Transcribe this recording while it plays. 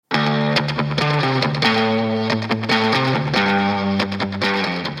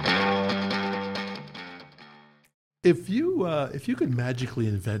If you could magically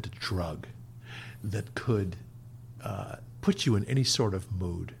invent a drug that could put you in any sort of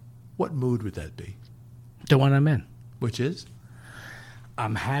mood, what mood would that be? The one I'm in. Which is?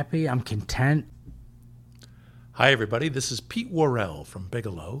 I'm happy. I'm content. Hi, everybody. This is Pete Worrell from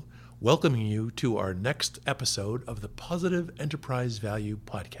Bigelow, welcoming you to our next episode of the Positive Enterprise Value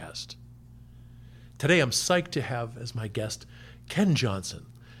Podcast. Today, I'm psyched to have as my guest Ken Johnson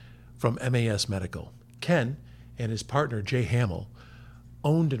from MAS Medical. Ken and his partner, Jay Hamill,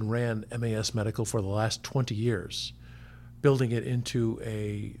 owned and ran MAS Medical for the last 20 years, building it into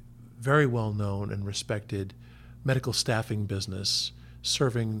a very well-known and respected medical staffing business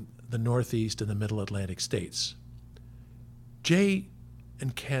serving the Northeast and the Middle Atlantic states. Jay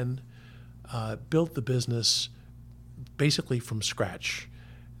and Ken built the business basically from scratch.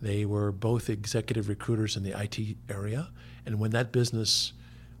 They were both executive recruiters in the IT area, and when that business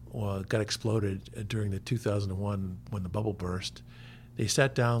got exploded during the 2001 when the bubble burst, they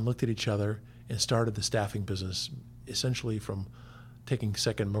sat down, looked at each other, and started the staffing business essentially from taking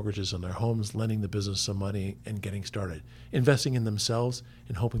second mortgages on their homes, lending the business some money, and getting started, investing in themselves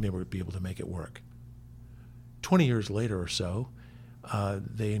and hoping they would be able to make it work. 20 years later or so,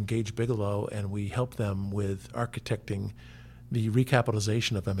 they engaged Bigelow, and we helped them with architecting the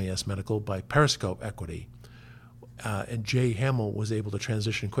recapitalization of MAS Medical by Periscope Equity. And Jay Hamill was able to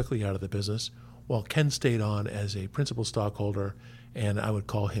transition quickly out of the business, while Ken stayed on as a principal stockholder, and I would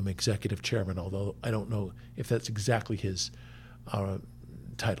call him executive chairman, although I don't know if that's exactly his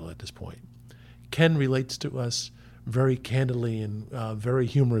title at this point. Ken relates to us very candidly and very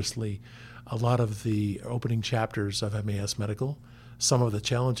humorously a lot of the opening chapters of MAS Medical, some of the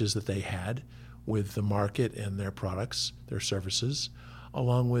challenges that they had with the market and their products, their services,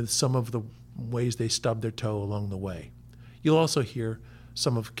 along with some of the ways they stubbed their toe along the way. You'll also hear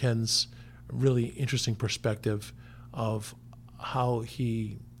some of Ken's really interesting perspective of how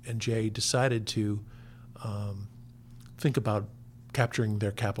he and Jay decided to think about capturing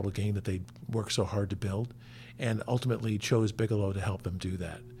their capital gain that they worked so hard to build, and ultimately chose Bigelow to help them do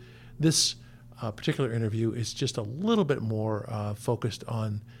that. This particular interview is just a little bit more focused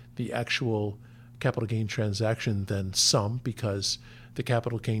on the actual capital gain transaction than some, because the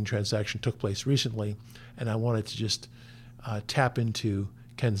capital gain transaction took place recently, and I wanted to just tap into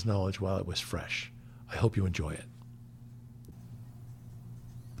Ken's knowledge while it was fresh. I hope you enjoy it.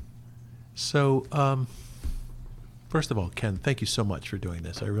 So, first of all, Ken, thank you so much for doing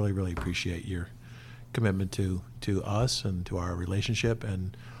this. I really, really appreciate your commitment to us and to our relationship,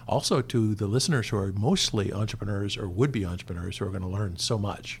 and also to the listeners who are mostly entrepreneurs or would-be entrepreneurs who are going to learn so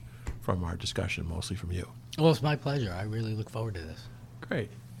much from our discussion, mostly from you. Well, it's my pleasure. I really look forward to this.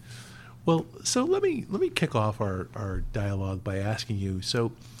 Great. Well, so let me kick off our dialogue by asking you,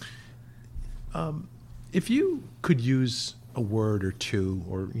 so if you could use a word or two,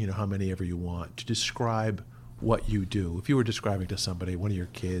 or how many ever you want, to describe what you do, if you were describing to somebody, one of your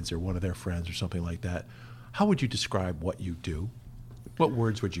kids or one of their friends or something like that, how would you describe what you do? What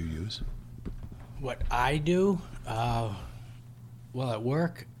words would you use? What I do? Well, at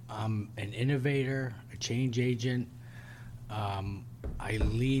work, I'm an innovator, a change agent. I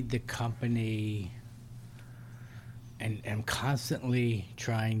lead the company and am constantly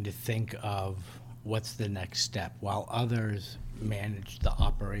trying to think of what's the next step, while others manage the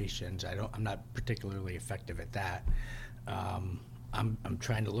operations. I'm not particularly effective at that. I'm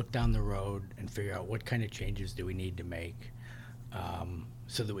trying to look down the road and figure out what kind of changes do we need to make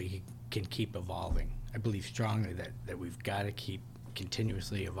so that we can keep evolving. I believe strongly that we've got to keep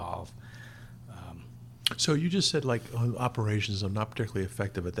continuously evolve. So you just said, like, on operations, I'm not particularly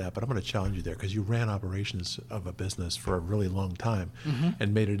effective at that, but I'm going to challenge you there, because you ran operations of a business for a really long time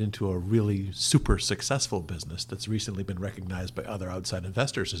and made it into a really super successful business that's recently been recognized by other outside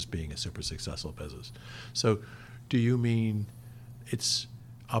investors as being a super successful business. So do you mean it's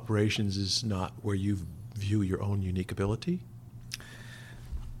operations is not where you view your own unique ability?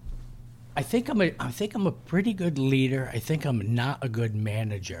 I think I'm a pretty good leader. I think I'm not a good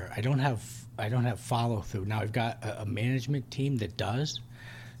manager. I don't have follow through. Now I've got a management team that does.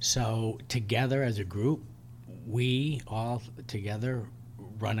 So together as a group, we all together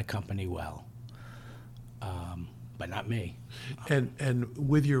run a company well. But not me. And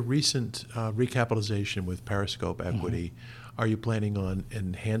with your recent recapitalization with Periscope Equity, are you planning on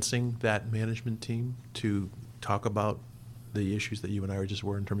enhancing that management team to talk about the issues that you and I just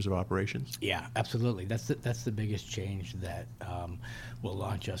were in terms of operations? Yeah, absolutely. That's the biggest change that will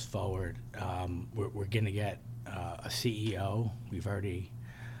launch us forward. We're going to get a CEO. We've already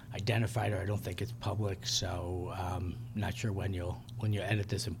identified, or I don't think it's public. So not sure when you'll edit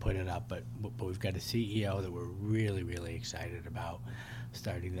this and put it up. But we've got a CEO that we're really, really excited about,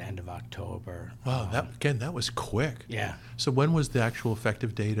 starting the end of October. Wow, that was quick. Yeah. So when was the actual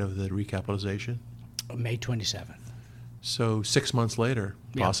effective date of the recapitalization? May 27th. So 6 months later,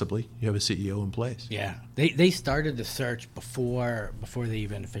 Yeah. possibly, you have a CEO in place. Yeah, they started the search before they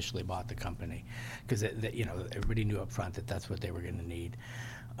even officially bought the company, because everybody knew up front that that's what they were going to need,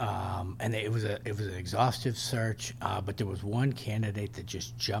 and it was an exhaustive search, but there was one candidate that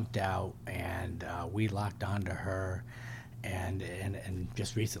just jumped out, and we locked onto her, and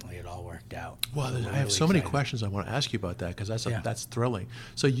just recently it all worked out. Well, So we're I have really so many excited. questions I want to ask you about that, because Yeah. that's thrilling.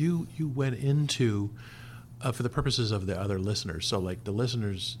 So you went into, for the purposes of the other listeners, so like the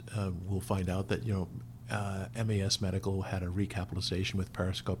listeners will find out that MAS Medical had a recapitalization with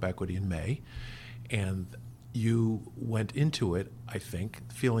Periscope Equity in May, and you went into it, I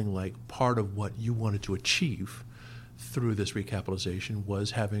think, feeling like part of what you wanted to achieve through this recapitalization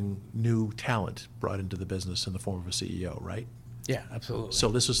was having new talent brought into the business in the form of a CEO, right? Yeah, absolutely. So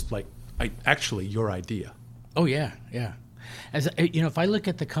this was like actually your idea. Oh yeah, yeah. As if I look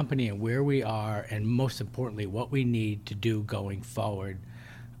at the company and where we are, and most importantly, what we need to do going forward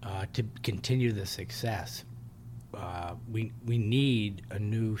to continue the success, we need a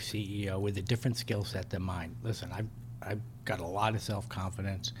new CEO with a different skill set than mine. Listen, I've got a lot of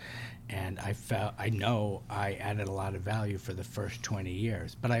self-confidence, and I know I added a lot of value for the first 20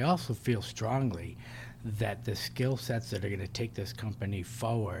 years. But I also feel strongly that the skill sets that are going to take this company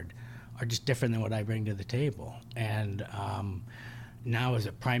forward are just different than what I bring to the table. And now, as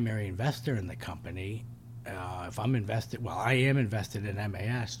a primary investor in the company, if I'm invested, I am invested in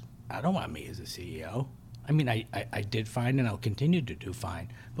MAS. I don't want me as a CEO. I mean, I did fine, and I'll continue to do fine,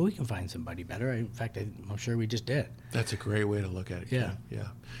 but we can find somebody better. In fact, I'm sure we just did. That's a great way to look at it. Yeah. Ken. Yeah.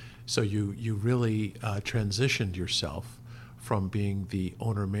 So you really transitioned yourself from being the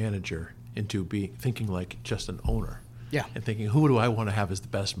owner-manager into thinking like just an owner. Yeah. And thinking, who do I want to have as the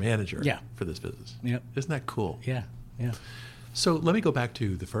best manager Yeah. for this business? Yep. Isn't that cool? Yeah, yeah. So let me go back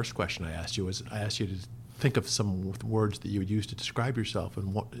to the first question I asked you. I asked you to think of some words that you would use to describe yourself,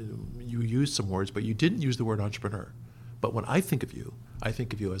 and you used some words, but you didn't use the word entrepreneur. But when I think of you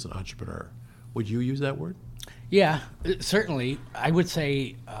as an entrepreneur. Would you use that word? Yeah, certainly. I would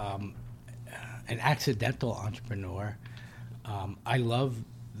say an accidental entrepreneur. I love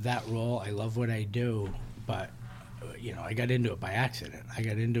that role. I love what I do, but I got into it by accident. I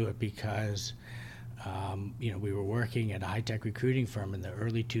got into it because we were working at a high-tech recruiting firm in the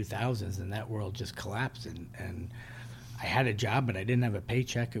early 2000s, and that world just collapsed. And I had a job, but I didn't have a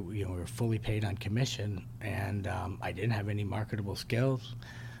paycheck. We were fully paid on commission, and I didn't have any marketable skills.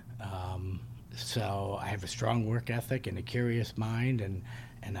 So I have a strong work ethic and a curious mind, and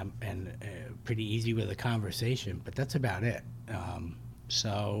I'm pretty easy with a conversation. But that's about it.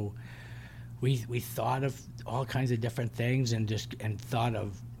 So we thought of all kinds of different things, and thought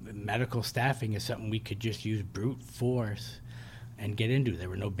of medical staffing as something we could just use brute force and get into. There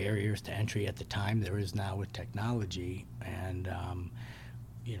were no barriers to entry at the time. There is now with technology, and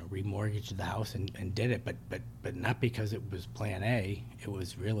remortgaged the house and did it, but not because it was Plan A. It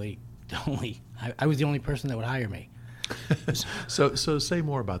was really I was the only person that would hire me. So say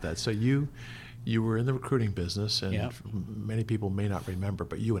more about that. So you were in the recruiting business, and Yep. many people may not remember,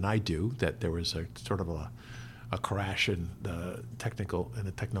 but you and I do, that there was a sort of a crash in the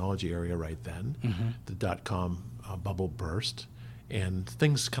technology area right then. Mm-hmm. The dot-com bubble burst, and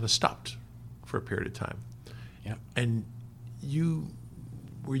things kind of stopped for a period of time. Yep. And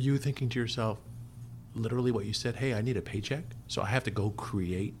were you thinking to yourself, literally what you said, hey, I need a paycheck, so I have to go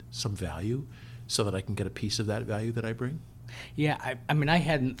create some value so that I can get a piece of that value that I bring? Yeah, I mean, I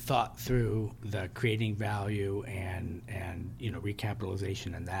hadn't thought through the creating value and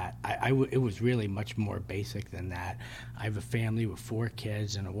recapitalization and that. It was really much more basic than that. I have a family with 4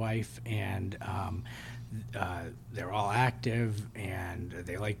 kids and a wife, and they're all active, and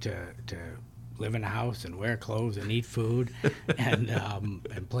they like to live in a house and wear clothes and eat food and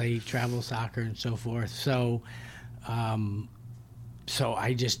play travel soccer and so forth. So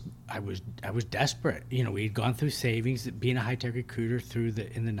I was desperate. We had gone through savings. Being a high-tech recruiter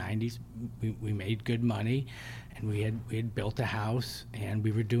in the 90s, we made good money, and we had built a house, and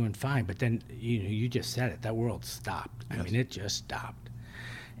we were doing fine. But then you just said it, that world stopped. Yes. I mean, it just stopped.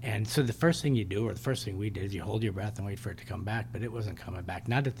 And so the first thing you do, or the first thing we did, is you hold your breath and wait for it to come back. But it wasn't coming back,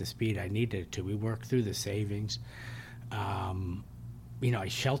 not at the speed I needed it to. We worked through the savings. I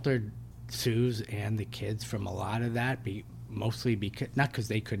sheltered Suze and the kids from a lot of that, mostly because, not because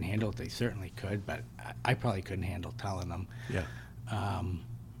they couldn't handle it, they certainly could, but I probably couldn't handle telling them. Yeah.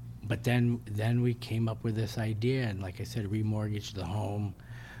 But then we came up with this idea, and like I said, remortgaged the home,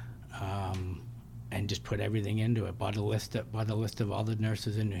 and just put everything into it. Bought a list of all the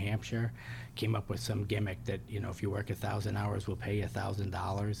nurses in New Hampshire. Came up with some gimmick that, if you work 1,000 hours, we'll pay you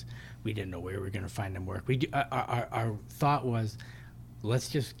 $1,000. We didn't know where we were going to find them work. Our thought was, let's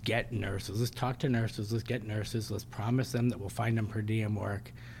just get nurses. Let's talk to nurses. Let's get nurses. Let's promise them that we'll find them per diem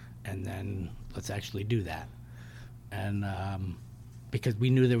work, and then let's actually do that. And because we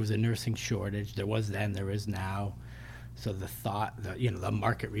knew there was a nursing shortage. There was then, there is now. So the thought, the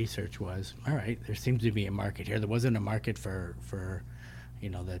market research was, all right, there seems to be a market here. There wasn't a market for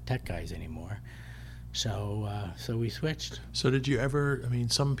the tech guys anymore. So we switched. So did you ever,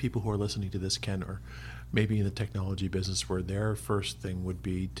 some people who are listening to this, Ken, or maybe in the technology business where their first thing would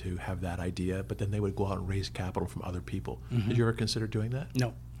be to have that idea, but then they would go out and raise capital from other people. Mm-hmm. Did you ever consider doing that?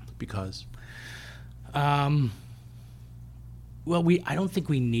 No. Because? Well, I don't think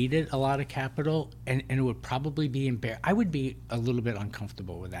we needed a lot of capital, and it would probably be I would be a little bit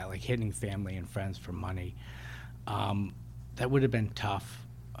uncomfortable with that, like hitting family and friends for money. That would have been tough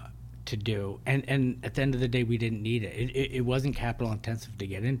to do, and at the end of the day, we didn't need it. It wasn't capital intensive to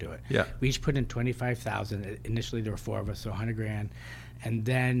get into it. Yeah. We each put in $25,000. Initially, there were 4 of us, so $100,000. And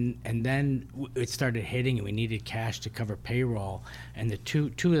then it started hitting, and we needed cash to cover payroll. And the two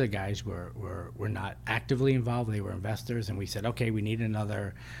of the guys were not actively involved; they were investors. And we said, okay, we need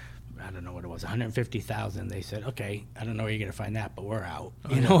another, I don't know what it was, $150,000. They said, okay, I don't know where you're going to find that, but we're out.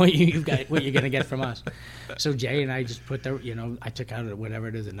 You've got what you're going to get from us. So Jay and I just put I took out whatever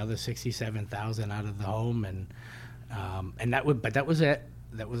it is, another $67,000 out of the home, and that was it.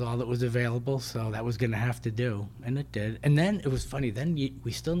 That was all that was available, so that was going to have to do, and it did. And then it was funny. Then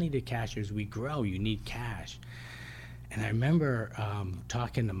we still needed cash. As we grow, you need cash. And I remember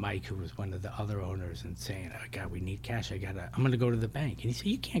talking to Mike, who was one of the other owners, and saying, "Oh God, we need cash. I'm going to go to the bank." And he said,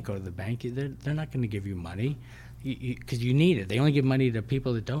 "You can't go to the bank. They're not going to give you money, because you need it. They only give money to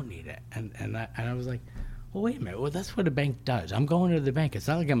people that don't need it." And I was like, well, wait a minute. Well, that's what a bank does. I'm going to the bank. It's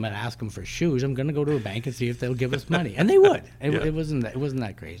not like I'm going to ask them for shoes. I'm going to go to a bank and see if they'll give us money, and they would. It wasn't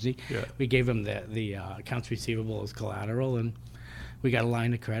that crazy. Yeah. We gave them the accounts receivable as collateral, and we got a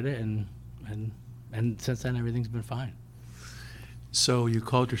line of credit, and since then everything's been fine. So you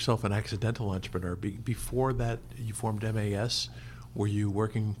called yourself an accidental entrepreneur. Before that, you formed MAS. Were you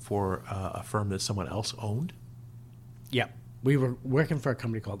working for a firm that someone else owned? Yep. We were working for a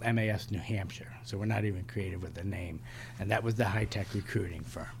company called MAS New Hampshire, so we're not even creative with the name, and that was the high-tech recruiting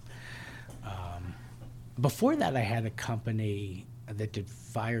firm. Before that, I had a company that did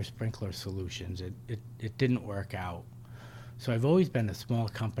fire sprinkler solutions. It didn't work out, so I've always been a small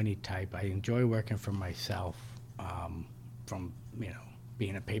company type. I enjoy working for myself, from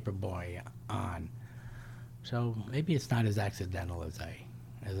being a paper boy on. So maybe it's not as accidental as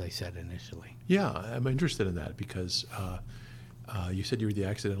I said initially. Yeah, I'm interested in that because. You said you were the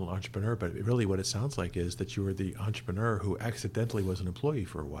accidental entrepreneur, but really what it sounds like is that you were the entrepreneur who accidentally was an employee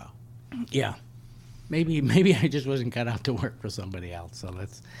for a while. Yeah. Maybe I just wasn't cut out to work for somebody else, so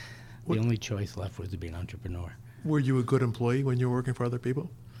that's the only choice left was to be an entrepreneur. Were you a good employee when you were working for other people?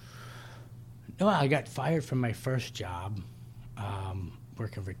 No, I got fired from my first job,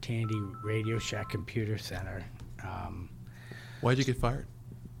 working for Tandy Radio Shack Computer Center. Why'd you get fired?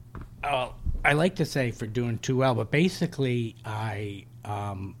 Oh, I like to say for doing too well, but basically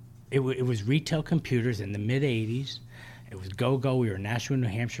it was retail computers in the mid-'80s. It was go-go. We were in Nashua, New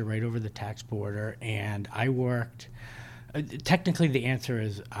Hampshire, right over the tax border, and I worked technically the answer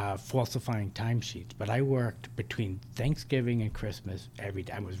is falsifying timesheets, but I worked between Thanksgiving and Christmas every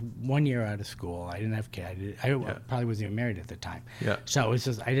day. I was 1 year out of school. I didn't have kids. I probably wasn't even married at the time. Yeah. So it was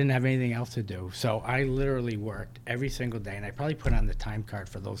just, I didn't have anything else to do. So I literally worked every single day, and I probably put on the time card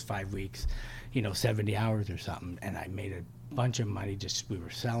for those 5 weeks, 70 hours or something, and I made a bunch of money. Just we were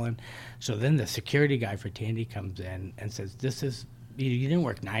selling. So then the security guy for Tandy comes in and says, "This is you didn't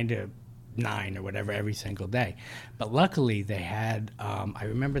work 9 to 9 or whatever every single day." But luckily they had I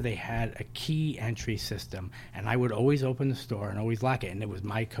remember they had a key entry system, and I would always open the store and always lock it, and it was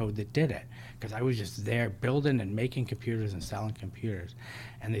my code that did it because I was just there building and making computers and selling computers.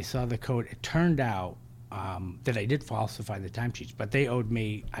 And they saw the code. It turned out that I did falsify the timesheets, but they owed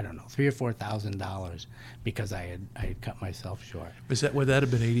me, I don't know, $3,000 or $4,000 because I had cut myself short. Would that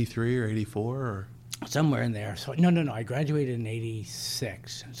have been 83 or 84 or? Somewhere in there. So no. I graduated in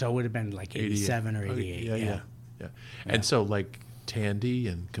 86, so it would have been like 87 or 88. Yeah. And so like Tandy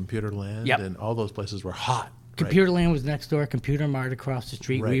and Computerland and all those places were hot. Computerland was next door. Computer Mart across the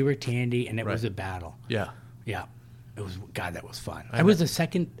street. Right. We were Tandy, and it was a battle. Yeah. It was, God, that was fun. I was the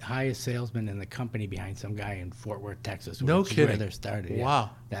second highest salesman in the company behind some guy in Fort Worth, Texas. No which kidding. Is where they started. Wow.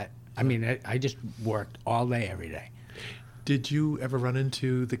 I mean, I just worked all day, every day. Did you ever run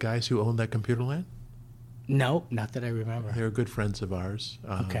into the guys who owned that Computerland? No, not that I remember. They were good friends of ours.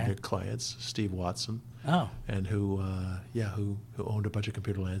 Okay. They're clients, Steve Watson, Oh, and who owned a bunch of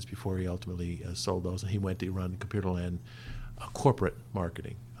Computerlands before he ultimately sold those, and he went to run Computerland corporate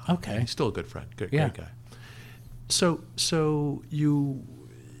marketing. Okay. He's still a good friend, great Yeah. guy. So you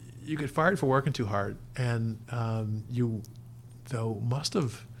get fired for working too hard, and you though must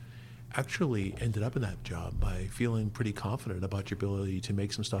have actually ended up in that job by feeling pretty confident about your ability to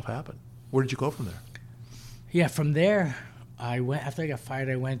make some stuff happen. Where did you go from there? yeah. From there, after I got fired,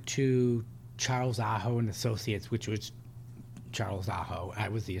 I went to Charles Aho and Associates, which was Charles Aho. I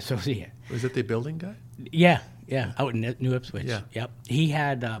was the associate. Was it the building guy? Yeah, out in New Ipswich. Yeah. Yep.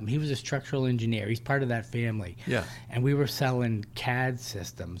 He was a structural engineer. He's part of that family. Yeah. And we were selling CAD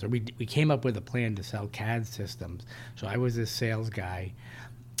systems, or we came up with a plan to sell CAD systems. So I was a sales guy,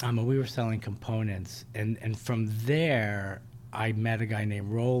 and we were selling components. And from there, I met a guy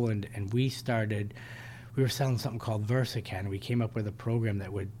named Roland, and we were selling something called VersaCAD. We came up with a program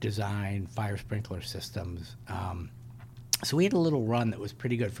that would design fire sprinkler systems. So we had a little run that was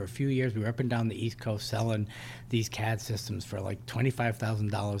pretty good for a few years. We were up and down the East Coast selling these CAD systems for like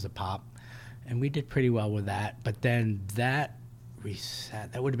 $25,000 a pop, and we did pretty well with that. But then that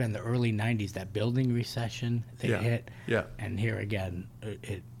would have been the early '90s. That building recession that hit, and here again,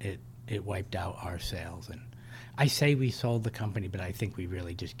 it wiped out our sales. And I say we sold the company, but I think we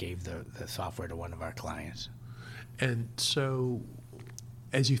really just gave the software to one of our clients. And so,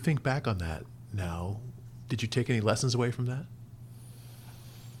 as you think back on that now, did you take any lessons away from that?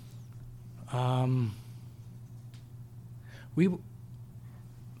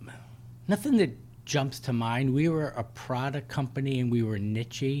 Nothing that jumps to mind. We were a product company and we were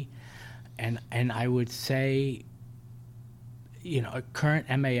niche-y, and I would say, at current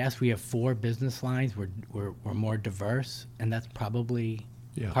MAS we have 4 business lines. We're more diverse, and that's probably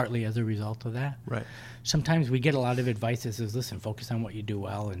partly as a result of that. Right. Sometimes we get a lot of advice that says, listen, focus on what you do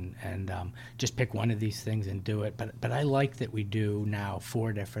well, and just pick one of these things and do it. But I like that we do now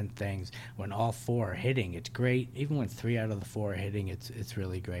 4 different things. When all 4 are hitting, it's great. Even when 3 out of the 4 are hitting, it's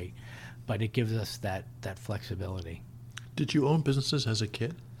really great. But it gives us that flexibility. Did you own businesses as a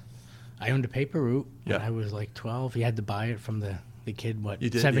kid? I owned a paper route when Yeah. I was like 12. You had to buy it from the kid, You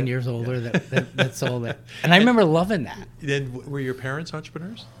did, 7 yeah. years older that sold it. And I remember loving that. Then were your parents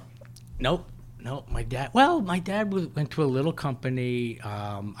entrepreneurs? Nope. My dad went to a little company,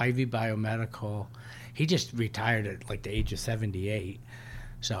 Ivy Biomedical. He just retired at like the age of 78.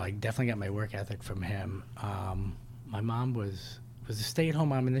 So I definitely got my work ethic from him. My mom was a stay-at-home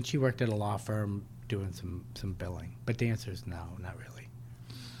mom, and then she worked at a law firm doing some billing. But the answer is no, not really.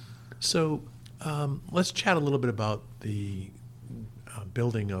 So let's chat a little bit about the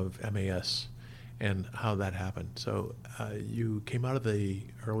building of MAS and how that happened. So you came out of the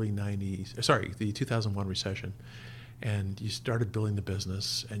the 2001 recession, and you started building the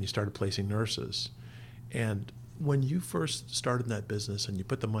business, and you started placing nurses. And when you first started in that business and you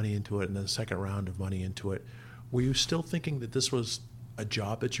put the money into it and then the second round of money into it, were you still thinking that this was a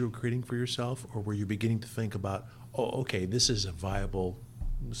job that you were creating for yourself, or were you beginning to think about, okay, this is a viable,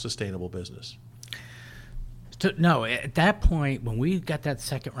 sustainable business? So, no, at that point, when we got that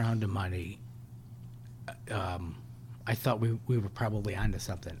second round of money, I thought we were probably onto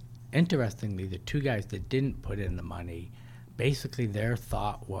something. Interestingly, the 2 guys that didn't put in the money, basically their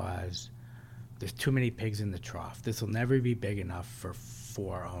thought was, there's too many pigs in the trough. This will never be big enough for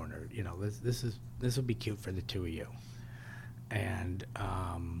 4 owners. This will be cute for the 2 of you. And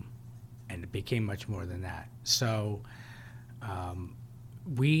it became much more than that. So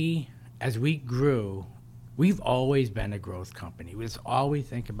as we grew, we've always been a growth company. It's all we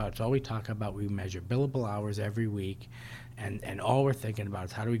think about. It's all we talk about. We measure billable hours every week, and all we're thinking about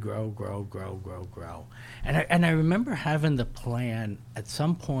is how do we grow. And I remember having the plan. At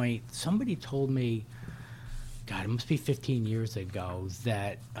some point, somebody told me, God, it must be 15 years ago,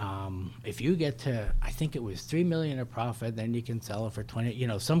 that if you get to, I think it was $3 million of profit, then you can sell it for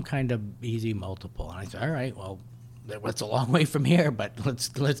 20, some kind of easy multiple. And I said, all right, well, that's a long way from here, but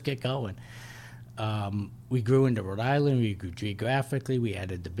let's get going. We grew into Rhode Island. We grew geographically. We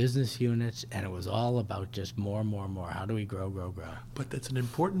added the business units, and it was all about just more. How do we grow? But that's an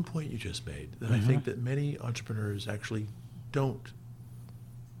important point you just made, that I think that many entrepreneurs actually don't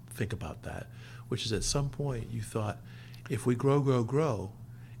think about that, which is at some point you thought, if we grow,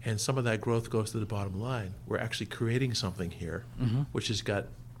 and some of that growth goes to the bottom line, we're actually creating something here, which has got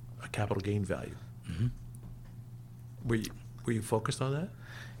a capital gain value. Were you focused on that?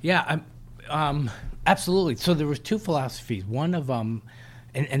 Yeah, absolutely. So there was 2 philosophies. One of them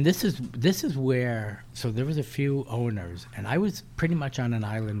And this is where, so there was a few owners, and I was pretty much on an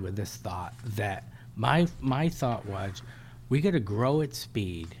island with this thought that my thought was, we got to grow at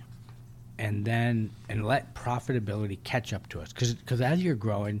speed, and let profitability catch up to us, because as you're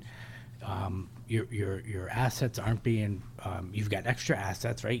growing, your assets aren't being, you've got extra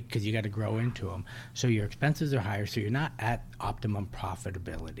assets, right? Because you got to grow into them. So your expenses are higher, so you're not at optimum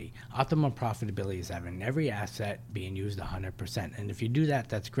profitability. Optimum profitability is having every asset being used 100%. And if you do that,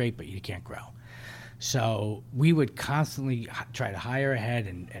 that's great, but you can't grow. So we would constantly try to hire ahead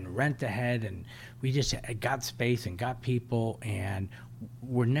and rent ahead, and we just got space and got people, and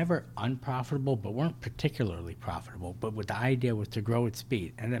we're never unprofitable, but weren't particularly profitable. But the idea was to grow at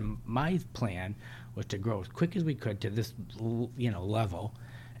speed. And then my plan was to grow as quick as we could to this, level,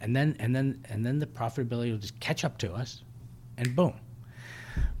 and then the profitability will just catch up to us, and boom.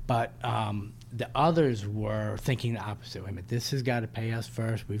 But the others were thinking the opposite. Wait a minute, this has got to pay us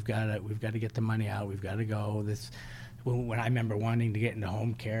first. We've got to get the money out. We've got to go. This. When I remember wanting to get into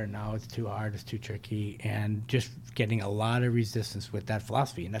home care, now it's too hard, it's too tricky, and just getting a lot of resistance with that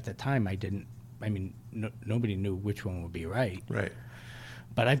philosophy. And at the time, nobody knew which one would be right. Right.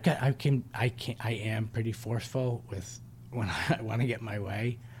 But I am pretty forceful with when I want to get my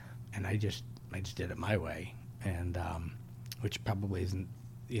way, and I just did it my way, and which probably isn't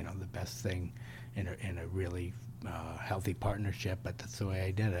the best thing in a really healthy partnership, but that's the way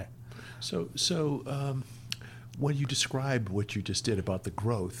I did it. So when you describe what you just did about the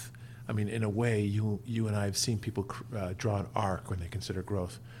growth, I mean, in a way, you and I have seen people draw an arc when they consider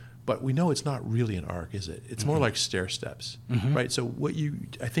growth, but we know it's not really an arc, is it? It's more like stair steps, right? So what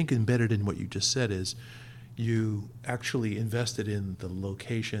I think embedded in what you just said is you actually invested in the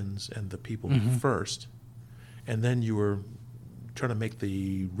locations and the people first, and then you were trying to make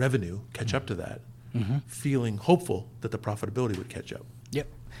the revenue catch up to that, feeling hopeful that the profitability would catch up. Yep.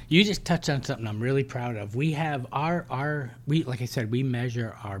 You just touched on something I'm really proud of. We have we like I said, we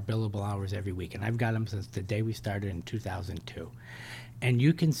measure our billable hours every week, and I've got them since the day we started in 2002. And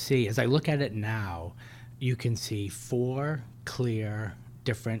you can see, as I look at it now, you can see 4 clear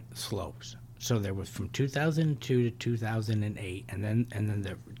different slopes. So there was from 2002 to 2008, and then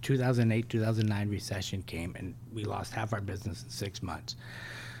the 2008-2009 recession came, and we lost half our business in 6 months.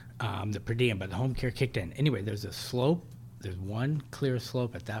 The per diem, but the home care kicked in. Anyway, there's a slope. There's one clear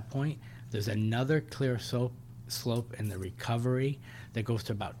slope at that point. There's another clear slope in the recovery that goes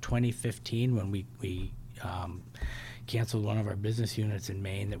to about 2015 when we canceled one of our business units in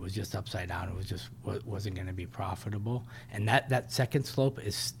Maine that was just upside down. It wasn't going to be profitable. And that second slope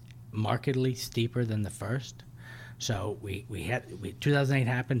is markedly steeper than the first. So we 2008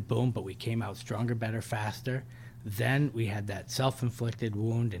 happened, boom, but we came out stronger, better, faster. Then we had that self-inflicted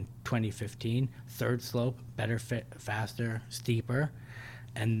wound in 2015, third slope, better, fit, faster, steeper.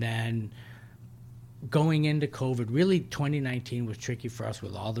 And then going into COVID, really 2019 was tricky for us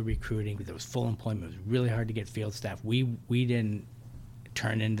with all the recruiting. There was full employment. It was really hard to get field staff. We didn't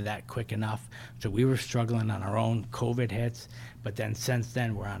turn into that quick enough. So we were struggling on our own. COVID hits. But then since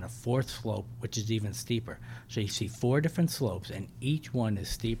then, we're on a 4th slope, which is even steeper. So you see 4 different slopes, and each one is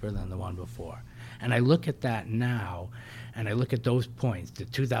steeper than the one before. And I look at that now, and I look at those points, the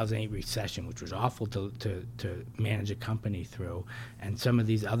 2008 recession, which was awful to manage a company through, and some of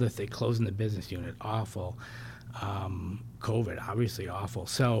these other things, closing the business unit, awful. COVID, obviously awful.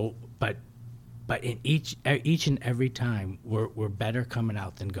 So, but in each and every time, we're better coming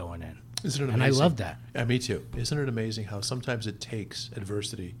out than going in. Isn't it amazing? And I love that. Yeah, me too. Isn't it amazing how sometimes it takes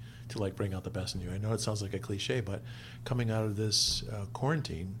adversity to bring out the best in you? I know it sounds like a cliche, but coming out of this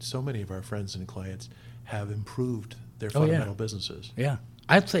quarantine, so many of our friends and clients have improved their fundamental businesses. Yeah.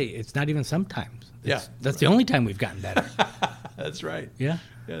 I'd say it's not even sometimes. That's right. The only time we've gotten better. That's right. Yeah.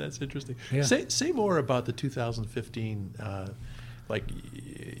 Yeah, that's interesting. Yeah. Say more about the 2015.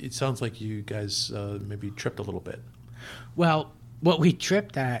 It sounds like you guys maybe tripped a little bit. Well, what we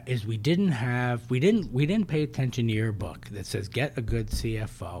tripped at is we didn't pay attention to your book that says get a good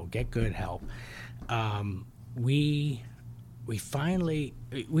CFO, get good help. We finally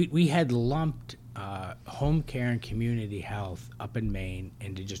had lumped home care and community health up in Maine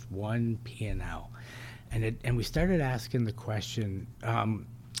into just one P&L, and we started asking the question.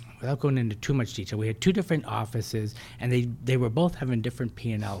 Without going into too much detail, we had 2 different offices, and they were both having different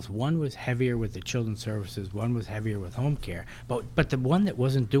P&Ls. One was heavier with the children's services, one was heavier with home care. But the one that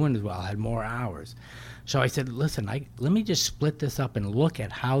wasn't doing as well had more hours. So I said, listen, let me just split this up and look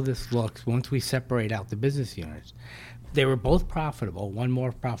at how this looks once we separate out the business units. They were both profitable, one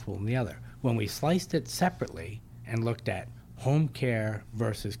more profitable than the other. When we sliced it separately and looked at home care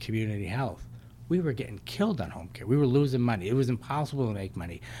versus community health, we were getting killed on home care. We were losing money. It was impossible to make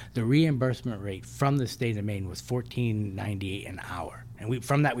money. The reimbursement rate from the state of Maine was $14.98 an hour, and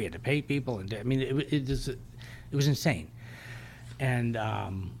from that we had to pay people. And I mean, it was insane. And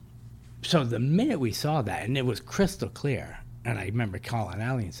so the minute we saw that, and it was crystal clear, and I remember calling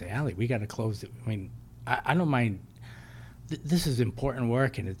Allie and saying, Allie, we got to close it. I mean, I don't mind. This is important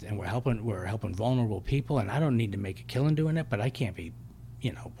work, and we're helping vulnerable people, and I don't need to make a killing doing it, but I can't be,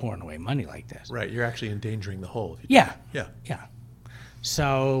 pouring away money like this. Right, you're actually endangering the whole. Yeah. Yeah.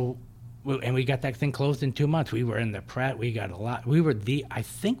 So, and we got that thing closed in 2 months. We were in the press. We got a lot. I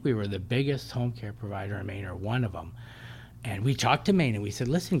think we were the biggest home care provider in Maine, or one of them. And we talked to Maine, and we said,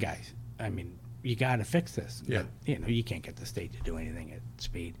 listen, guys, I mean, you got to fix this. Yeah. But, you can't get the state to do anything at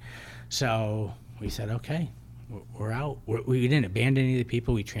speed. So we said, okay, we're out. We didn't abandon any of the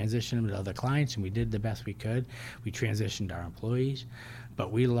people. We transitioned them to other clients, and we did the best we could. We transitioned our employees,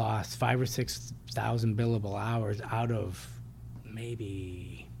 but we lost 5,000 or 6,000 billable hours out of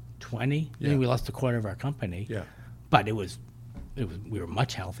maybe 20. Yeah. I mean, we lost a quarter of our company. Yeah. But we were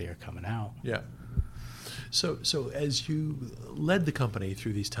much healthier coming out. Yeah. So as you led the company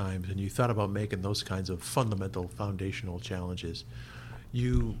through these times, and you thought about making those kinds of fundamental, foundational challenges,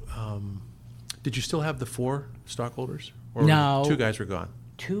 did you still have the 4 stockholders? Or No. 2 guys were gone?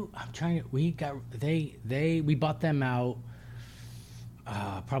 We bought them out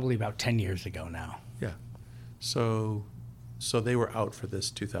probably about 10 years ago now. Yeah. So they were out for this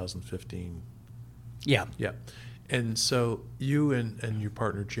 2015. Yeah. Yeah. And so you and your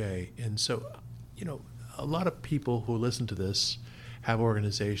partner, Jay, and so, a lot of people who listen to this have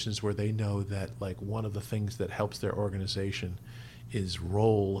organizations where they know that, like, one of the things that helps their organization is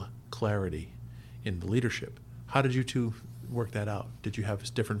role clarity in the leadership. How did you two work that out? Did you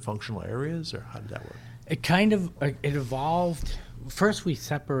have different functional areas, or how did that work? It evolved. First, we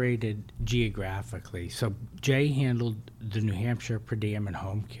separated geographically. So Jay handled the New Hampshire per diem and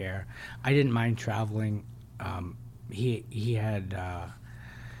home care. I didn't mind traveling. He had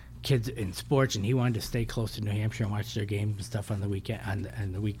kids in sports, and he wanted to stay close to New Hampshire and watch their games and stuff on the weekend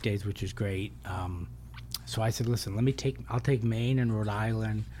and the weekdays, which was great. So I said, listen, I'll take Maine and Rhode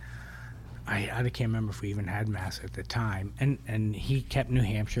Island. I can't remember if we even had Mass at the time, and he kept New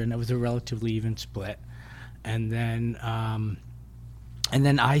Hampshire, and it was a relatively even split. And then I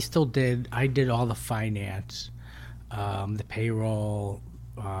did all the finance, the payroll,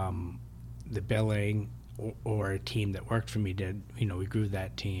 the billing, or a team that worked for me did. We grew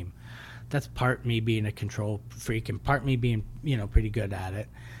that team. That's part me being a control freak, and part me being pretty good at it.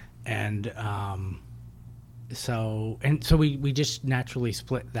 And so we just naturally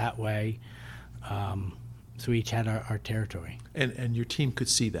split that way. So we each had our territory. And your team could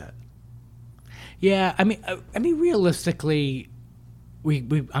see that. Yeah, I mean, realistically,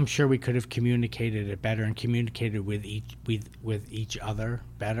 I'm sure we could have communicated it better and communicated with each other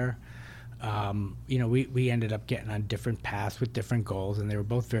better. We ended up getting on different paths with different goals, and they were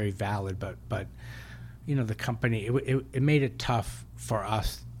both very valid. But the company, it made it tough for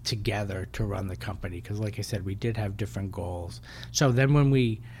us together to run the company, because, like I said, we did have different goals. So then when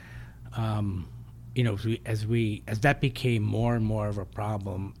we as that became more and more of a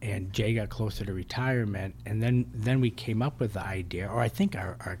problem, and Jay got closer to retirement, and then we came up with the idea, or I think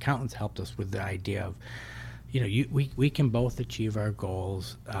our accountants helped us with the idea of, we can both achieve our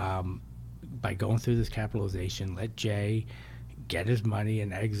goals by going through this capitalization. Let Jay get his money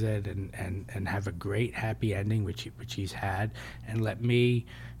and exit and have a great happy ending, which he's had, and let me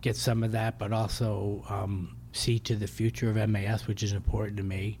get some of that, but also see to the future of MAS, which is important to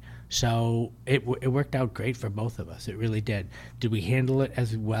me. So it worked out great for both of us. It really did. Did we handle it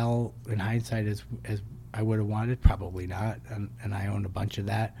as well in hindsight as I would have wanted? Probably not, and I own a bunch of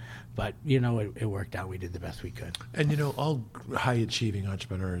that. But, it worked out. We did the best we could. And, all high-achieving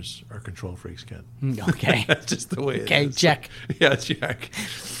entrepreneurs are control freaks, Ken. Okay. That's just the way it is. Okay, check. Yeah, check.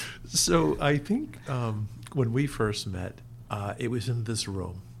 So I think when we first met, it was in this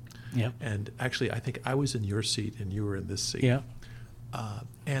room. Yep. And actually, I think I was in your seat and you were in this seat. Yeah.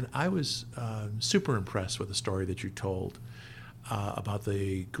 And I was super impressed with the story that you told about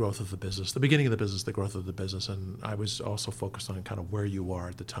the growth of the business, the beginning of the business, the growth of the business. And I was also focused on kind of where you are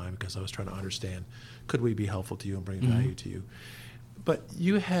at the time, because I was trying to understand, could we be helpful to you and bring value to you? But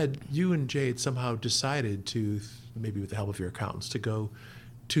you and Jay had somehow decided to, maybe with the help of your accountants, to go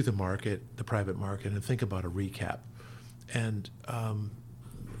to the market, the private market, and think about a recap. And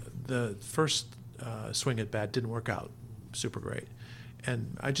the first swing at bat didn't work out super great.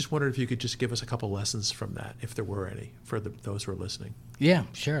 And I just wondered if you could just give us a couple lessons from that, if there were any, for those who are listening. Yeah,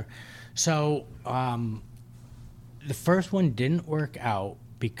 sure. So the first one didn't work out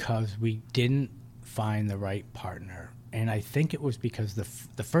because we didn't find the right partner. And I think it was because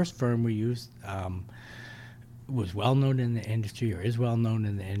the first firm we used was well known in the industry, or is well known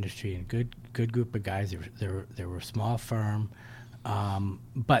in the industry, and good group of guys. They were a small firm,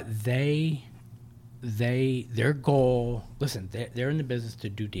 but their goal. Listen, they're in the business to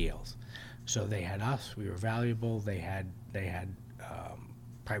do deals, so they had us. We were valuable. They had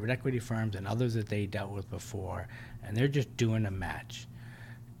private equity firms and others that they dealt with before, and they're just doing a match.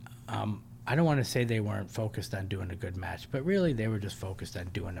 I don't want to say they weren't focused on doing a good match, but really they were just focused on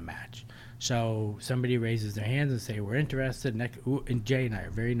doing a match. So somebody raises their hands and say, we're interested. And Jay and I are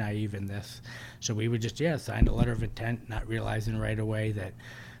very naive in this. So we would just, sign a letter of intent, not realizing right away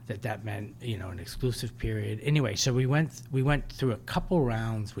that meant, an exclusive period. Anyway, so we went through a couple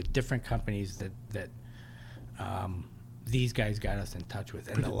rounds with different companies that these guys got us in touch with.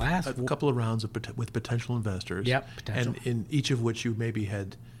 And the last a couple of rounds with potential investors. Yep, potential. And in each of which you maybe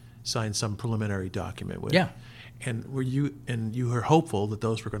had signed some preliminary document with. Yeah. And you were hopeful that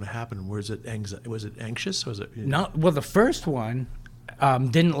those were going to happen. Was it anxious? Was it No. Well, the first one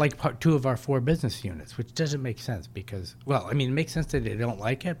didn't like part 2 of our 4 business units, which doesn't make sense because, it makes sense that they don't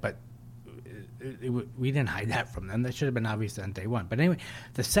like it, but we didn't hide that from them. That should have been obvious on day one. But anyway,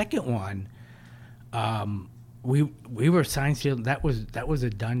 the second one, we were signed, sealed. That was a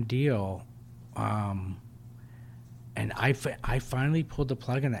done deal. And I finally pulled the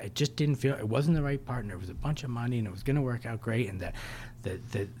plug on that. It just didn't feel, it wasn't the right partner. It was a bunch of money, and it was going to work out great. And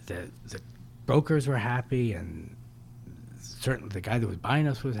the brokers were happy, and certainly the guy that was buying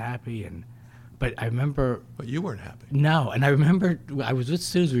us was happy. But I remember. But you weren't happy. No, and I remember I was with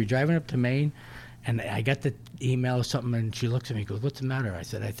Suze. We were driving up to Maine, and I got the email or something, and she looks at me and goes, "What's the matter?" I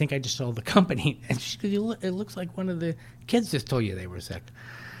said, "I think I just sold the company." And she goes, "It looks like one of the kids just told you they were sick."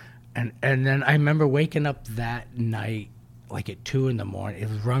 And then I remember waking up that night, like at 2 a.m. It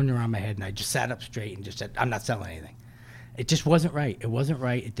was running around my head, and I just sat up straight and just said, "I'm not selling anything." It just wasn't right. It wasn't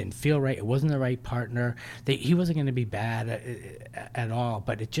right. It didn't feel right. It wasn't the right partner. He wasn't going to be bad at all,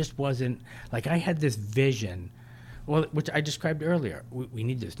 but it just wasn't. Like, I had this vision, which I described earlier. We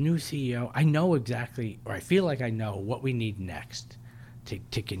need this new CEO. I know exactly, or I feel like I know what we need next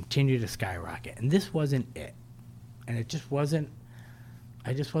to continue to skyrocket. And this wasn't it. And it just wasn't.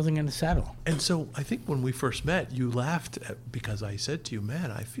 I just wasn't going to settle. And so I think when we first met, you laughed because I said to you,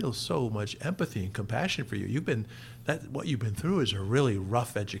 "Man, I feel so much empathy and compassion for you. What you've been through is a really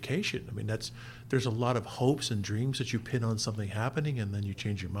rough education. I mean, there's a lot of hopes and dreams that you pin on something happening, and then you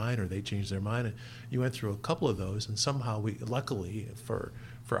change your mind, or they change their mind. And you went through a couple of those, and somehow luckily for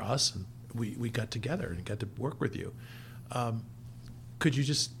us, and we got together and got to work with you. Could you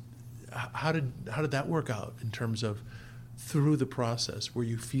just how did that work out in terms of?" Through the process, were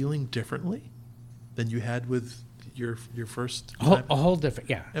you feeling differently than you had with your first time? A whole different,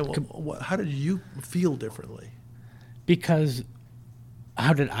 yeah. And how did you feel differently? Because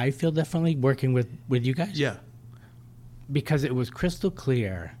how did I feel differently working with you guys? Yeah. Because it was crystal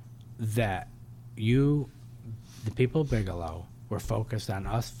clear that you, the people of Bigelow, were focused on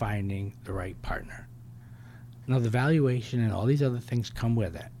us finding the right partner. Now, the valuation and all these other things come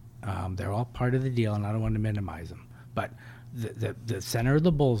with it. They're all part of the deal, and I don't want to minimize them. But the center of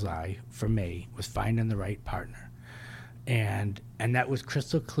the bullseye for me was finding the right partner, and that was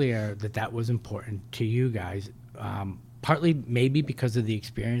crystal clear that was important to you guys. Partly maybe because of the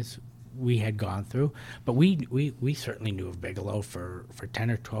experience we had gone through, but we certainly knew of Bigelow for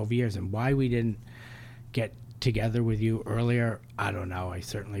 10 or 12 years, and why we didn't get together with you earlier, I don't know. I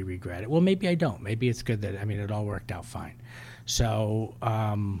certainly regret it. Well, maybe I don't. Maybe it's good that it all worked out fine. So,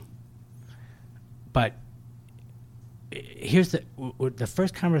 but. Here's the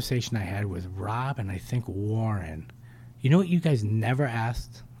first conversation I had with Rob and I think Warren. You know what you guys never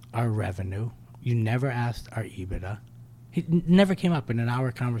asked? Our revenue. You never asked our EBITDA. It never came up in an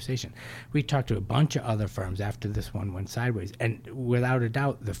hour conversation. We talked to a bunch of other firms after this one went sideways, and without a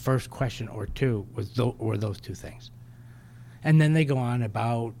doubt, the first question or two were those two things. And then they go on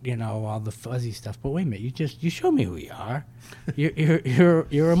about all the fuzzy stuff. But wait a minute, you show me who you are.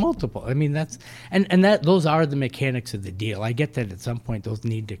 You're a multiple. I mean that's those are the mechanics of the deal. I get that at some point those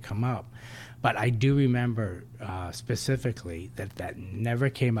need to come up, but I do remember specifically that never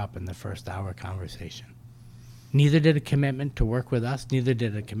came up in the first hour conversation. Neither did a commitment to work with us. Neither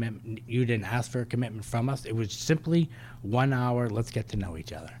did a commitment. You didn't ask for a commitment from us. It was simply 1 hour. Let's get to know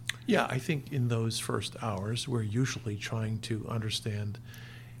each other. Yeah, I think in those first hours, we're usually trying to understand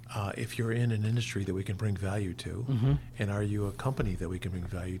if you're in an industry that we can bring value to, Mm-hmm. and are you a company that we can bring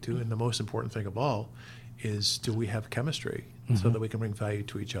value to? And the most important thing of all is, do we have chemistry so that we can bring value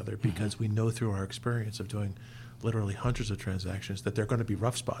to each other? Because we know through our experience of doing literally hundreds of transactions, that there are going to be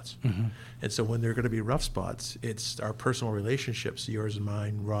rough spots. And so when there are going to be rough spots, it's our personal relationships, yours and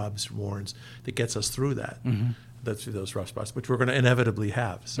mine, Rob's, Warren's, that gets us through that. That's those rough spots, which we're going to inevitably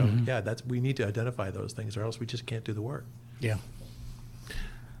have. So we need to identify those things, or else we just can't do the work. Yeah.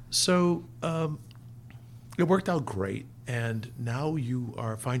 So it worked out great, and now you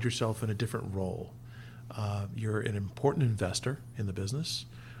find yourself in a different role. You're an important investor in the business.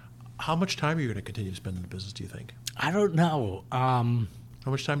 How much time are you going to continue to spend in the business, do you think? I don't know. How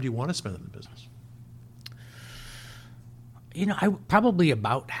much time do you want to spend in the business? I probably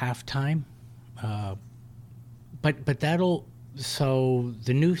about half time. But that'll. So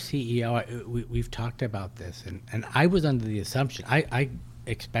the new CEO, we've talked about this, and I was under the assumption I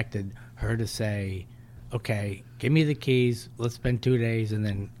expected her to say, "Okay, give me the keys. Let's spend 2 days and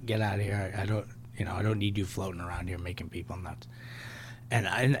then get out of here. I don't need you floating around here making people nuts." And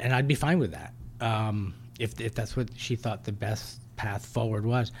I'd be fine with that if that's what she thought the best path forward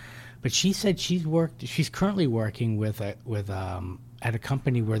was. But she said she's currently working with at a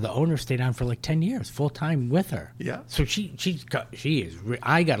company where the owner stayed on for like 10 years full time with her. Yeah. So she is.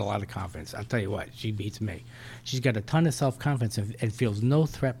 I got a lot of confidence. I'll tell you what, she beats me. She's got a ton of self-confidence and feels no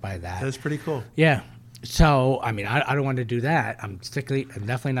threat by that. That's pretty cool. Yeah. So, I mean, I don't want to do that. I'm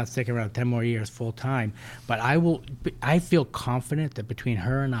definitely not sticking around 10 more years full time. But I feel confident that between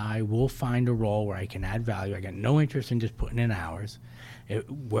her and I, we'll find a role where I can add value. I got no interest in just putting in hours.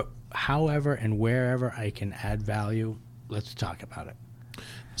 However and wherever I can add value, let's talk about it.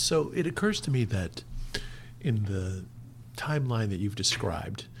 So it occurs to me that in the timeline that you've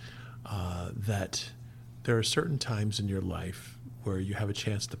described, that there are certain times in your life where you have a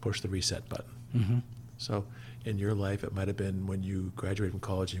chance to push the reset button. So in your life, it might have been when you graduated from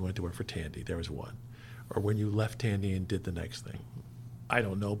college and you went to work for Tandy. There was one. Or when you left Tandy and did the next thing. I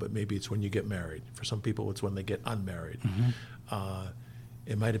don't know, but maybe it's when you get married. For some people, it's when they get unmarried.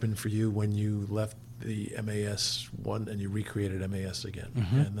 It might have been for you when you left the MAS one and you recreated MAS again.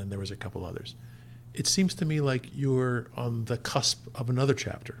 And then there was a couple others. It seems to me like you're on the cusp of another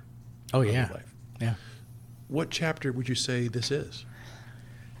chapter. Oh, of yeah. your life. Yeah. What chapter would you say this is?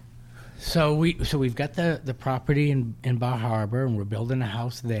 So we've got the property in Bar Harbor, and we're building a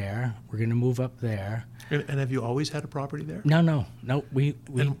house there. We're going to move up there. And have you always had a property there? No.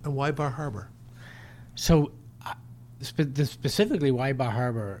 And why Bar Harbor? So specifically why Bar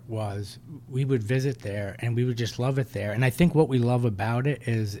Harbor was we would visit there and we would just love it there. And I think what we love about it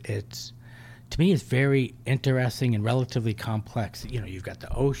is to me it's very interesting and relatively complex. You've got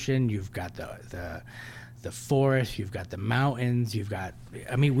the ocean, you've got the forest, you've got the mountains,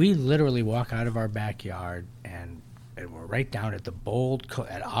 we literally walk out of our backyard and we're right down at the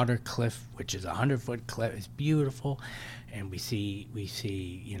at Otter Cliff, which is a 100-foot cliff. It's beautiful. And we see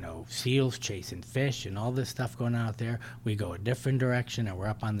seals chasing fish and all this stuff going on out there. We go a different direction and we're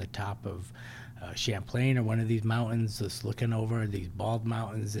up on the top of Champlain or one of these mountains, just looking over these bald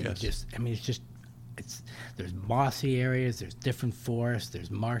mountains. And there's mossy areas, there's different forests, there's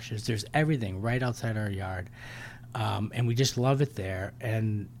marshes, there's everything right outside our yard. And we just love it there.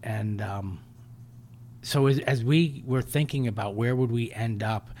 So as we were thinking about where would we end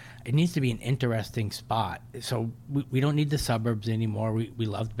up, it needs to be an interesting spot. So we don't need the suburbs anymore. We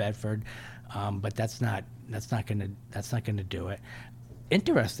loved Bedford, but that's not gonna do it.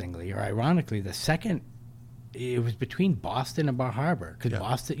 Interestingly or ironically, it was between Boston and Bar Harbor because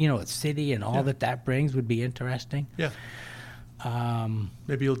Boston, it's city and all that brings would be interesting. Yeah.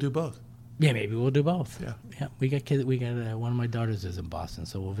 Maybe you'll do both. Yeah, maybe we'll do both. Yeah. We got kids. We got one of my daughters is in Boston,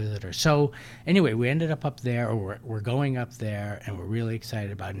 so we'll visit her. So anyway, we ended up there, or we're going up there, and we're really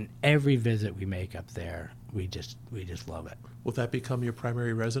excited about it. And every visit we make up there, we just love it. Will that become your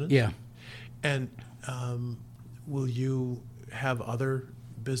primary residence? Yeah. And will you have other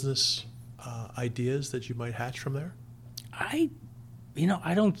business ideas that you might hatch from there? I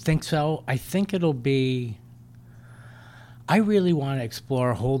don't think so. I think it'll be. I really want to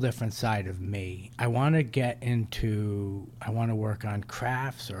explore a whole different side of me. I want to work on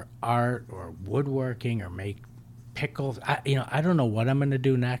crafts or art or woodworking or make pickles. I don't know what I'm going to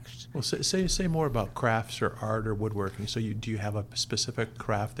do next. Well, say more about crafts or art or woodworking. So do you have a specific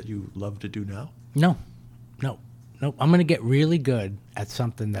craft that you love to do now? No. I'm going to get really good at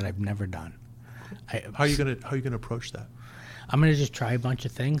something that I've never done. How are you going to approach that? I'm going to just try a bunch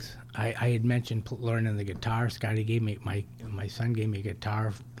of things. I had mentioned learning the guitar. Scotty gave me, my son gave me a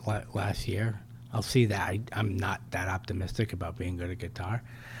guitar last year. I'll see that. I'm not that optimistic about being good at guitar.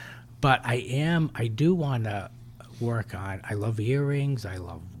 But I do want to work on, I love earrings. I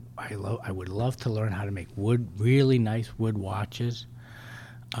would love to learn how to make really nice wood watches.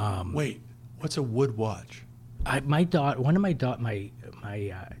 Wait, what's a wood watch? my daughter, my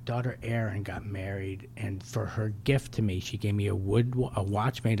daughter Erin got married, and for her gift to me, she gave me a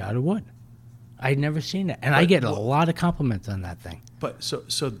watch made out of wood. I'd never seen it, and I get a lot of compliments on that thing. But so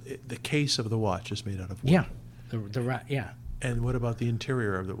the case of the watch is made out of wood. Yeah, yeah. And what about the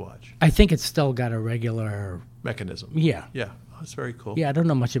interior of the watch? I think it's still got a regular Mechanism. Yeah. Yeah, that's very cool. Yeah, I don't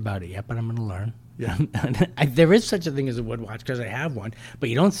know much about it yet, but I'm going to learn. Yeah. There is such a thing as a wood watch because I have one, but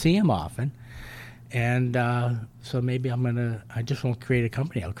you don't see them often. And so maybe I just won't create a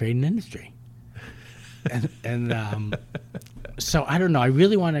company. I'll create an industry. So I don't know. I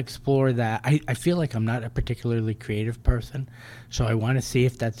really want to explore that. I feel like I'm not a particularly creative person, so I want to see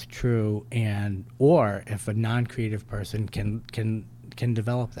if that's true, or if a non-creative person can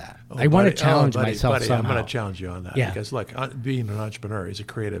develop that. I want to challenge myself somehow. I'm going to challenge you on that because, look, being an entrepreneur is a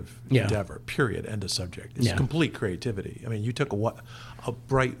creative endeavor. Period. End of subject. It's complete creativity. I mean, you took a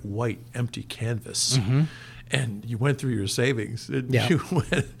bright white empty canvas. Mm-hmm. And you went through your savings, and you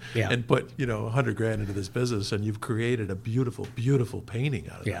went and put $100,000 into this business, and you've created a beautiful, beautiful painting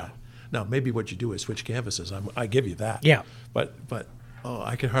out of that. Now, maybe what you do is switch canvases. I give you that. Yeah. But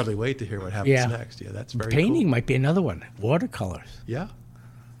I can hardly wait to hear what happens next. Yeah, that's very painting cool. Might be another one. Watercolors. Yeah.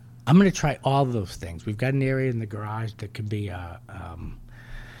 I'm going to try all those things. We've got an area in the garage that could be a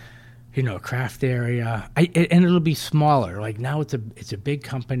craft area, and it'll be smaller. Like now, it's a big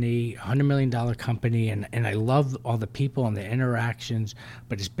company, $100 million company, and I love all the people and the interactions.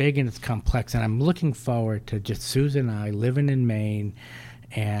 But it's big and it's complex, and I'm looking forward to just Susan and I living in Maine,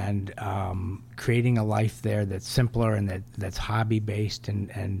 and creating a life there that's simpler and that's hobby based,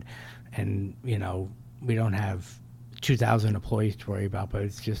 and we don't have 2,000 employees to worry about, but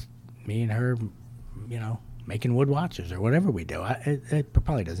it's just me and her, making wood watches or whatever we do. It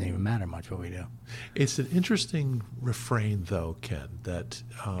probably doesn't even matter much what we do. It's an interesting refrain, though, Ken, that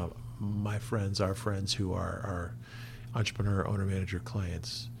our friends who are our entrepreneur, owner-manager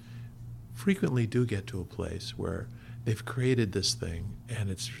clients frequently do get to a place where they've created this thing and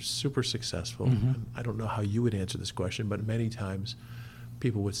it's super successful. Mm-hmm. And I don't know how you would answer this question, but many times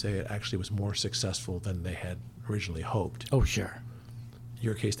people would say it actually was more successful than they had originally hoped. Oh, sure. In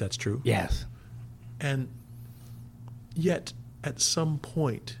your case, that's true? Yes. And yet, at some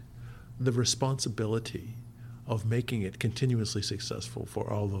point, the responsibility of making it continuously successful for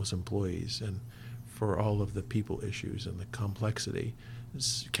all those employees and for all of the people issues and the complexity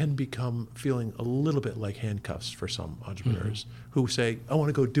can become feeling a little bit like handcuffs for some entrepreneurs who say, I want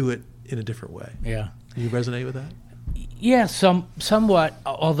to go do it in a different way. Yeah. Do you resonate with that? Yeah, somewhat,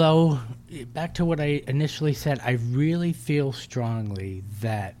 although back to what I initially said, I really feel strongly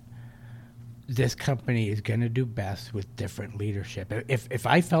that this company is going to do best with different leadership. If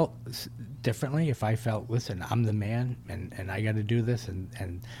I felt differently, if I felt, listen, I'm the man and I got to do this,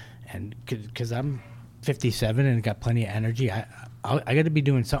 and because I'm 57 and got plenty of energy, I got to be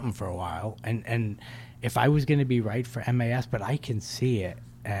doing something for a while. And if I was going to be right for MAS, but I can see it,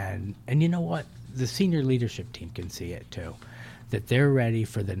 and you know what? The senior leadership team can see it too, that they're ready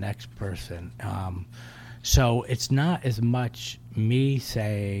for the next person. So it's not as much me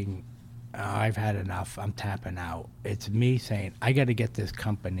saying, I've had enough, I'm tapping out. It's me saying, I got to get this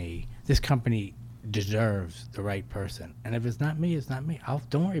company deserves the right person. And if it's not me, it's not me.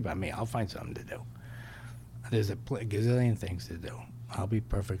 Don't worry about me. I'll find something to do. There's a gazillion things to do. I'll be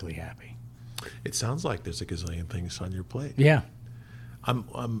perfectly happy. It sounds like there's a gazillion things on your plate. Yeah.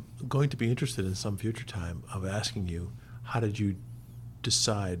 I'm going to be interested in some future time of asking you, how did you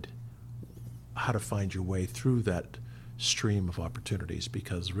decide how to find your way through that stream of opportunities?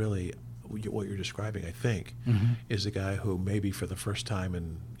 Because really, what you're describing, I think, is a guy who maybe for the first time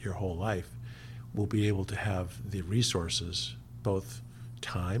in your whole life will be able to have the resources, both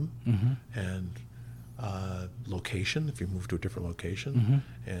time and location, if you move to a different location,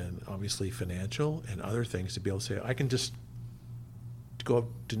 and obviously financial and other things, to be able to say, I can just go up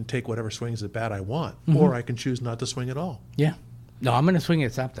and take whatever swings at bat I want, or I can choose not to swing at all. Yeah. No, I'm going to swing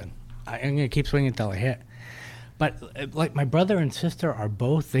at something. I'm going to keep swinging until I hit. But like my brother and sister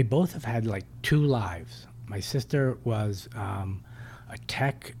they both have had like two lives. My sister was a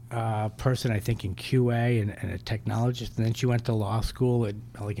tech person, I think, in QA and a technologist, and then she went to law school in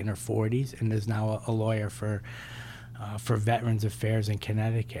her 40s and is now a lawyer for Veterans Affairs in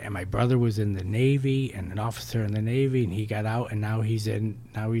Connecticut. And my brother was in the Navy and an officer in the Navy, and he got out, and now he's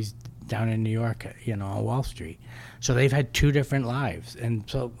down in New York, on Wall Street. So they've had two different lives, and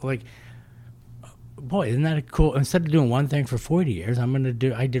so boy, isn't that cool? Instead of doing one thing for 40 years,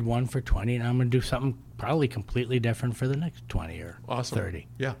 I did one for 20, and I'm going to do something probably completely different for the next 20 or 30.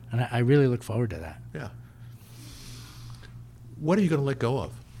 Yeah. And I really look forward to that. Yeah. What are you going to let go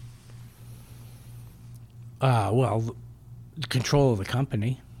of? Well, control of the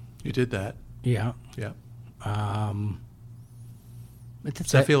company. You did that. Yeah. Yeah. But that's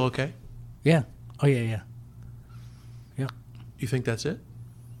Does that it. feel okay? Yeah. Oh, yeah. You think that's it?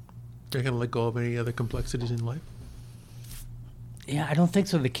 You're going to let go of any other complexities in life? Yeah, I don't think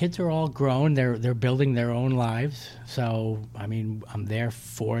so. The kids are all grown. They're building their own lives. So, I mean, I'm there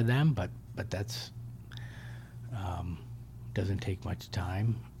for them, but that's doesn't take much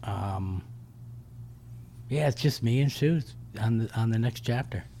time. Yeah, it's just me and Sue on the next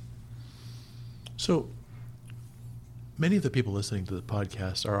chapter. So many of the people listening to the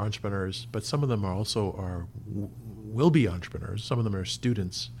podcast are entrepreneurs, but some of them are also will be entrepreneurs. Some of them are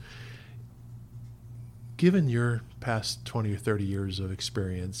students. Given your past 20 or 30 years of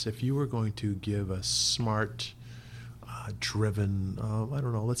experience, if you were going to give a smart, driven, I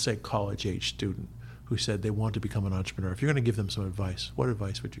don't know, let's say college-age student who said they want to become an entrepreneur, if you're going to give them some advice, what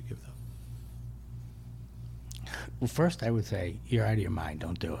advice would you give them? Well, first, I would say you're out of your mind.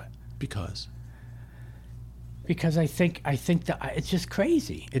 Don't do it. Because I think that it's just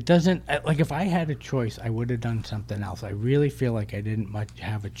crazy. It doesn't, like, if I had a choice, I would have done something else. I really feel like I didn't much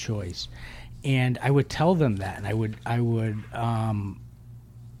have a choice, and I would tell them that, and I would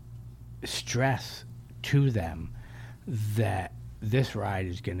stress to them that this ride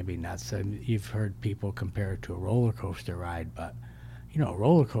is going to be nuts. And you've heard people compare it to a roller coaster ride, but a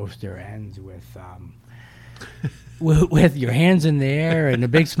roller coaster ends with with your hands in the air and a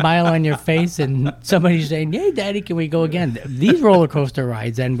big smile on your face and somebody saying, "Hey, Daddy, can we go again?" These roller coaster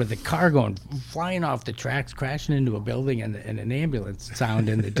rides end with a car going flying off the tracks, crashing into a building, and an ambulance sound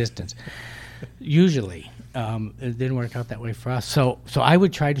in the distance. Usually, it didn't work out that way for us. So I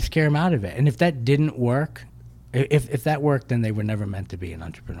would try to scare them out of it. And if that didn't work, if that worked, then they were never meant to be an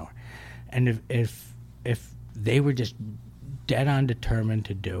entrepreneur. And if they were just dead on determined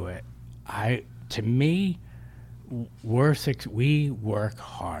to do it, we work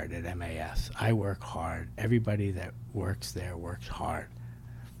hard at MAS. I work hard. Everybody that works there works hard.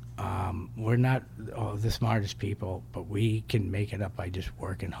 We're not the smartest people, but we can make it up by just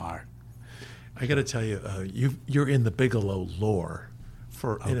working hard. I got to tell you, you're in the Bigelow lore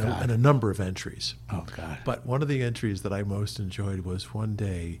in a number of entries. Oh, God. But one of the entries that I most enjoyed was one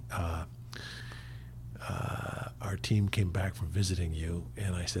day our team came back from visiting you,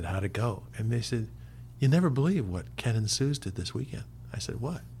 and I said, "How'd it go?" And they said, "You never believe what Ken and Suze did this weekend." I said,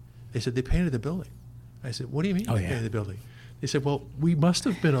 "What?" They said, "They painted the building." I said, "What do you mean they painted the building?" They said, "Well, we must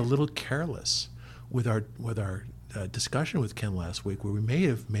have been a little careless with our discussion with Ken last week, where we may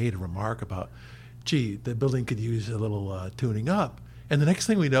have made a remark about, gee, the building could use a little tuning up." And the next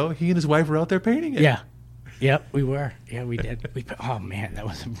thing we know, he and his wife were out there painting it. Yeah. Yep, we were. Yeah, we did. Oh, man, that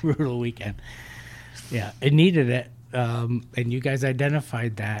was a brutal weekend. Yeah, it needed it. And you guys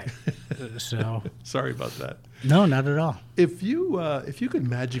identified that. So Sorry about that. No, not at all. If you could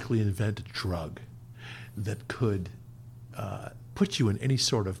magically invent a drug that could put you in any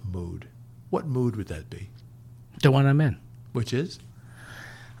sort of mood, what mood would that be? The one I'm in. Which is?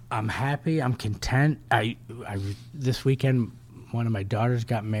 I'm happy. I'm content. I this weekend, one of my daughters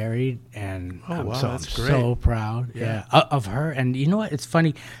got married, and that's great. I'm so proud. Yeah, of her. And you know what? It's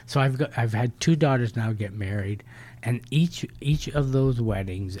funny. So I've had two daughters now get married, and each of those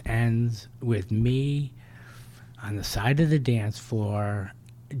weddings ends with me on the side of the dance floor,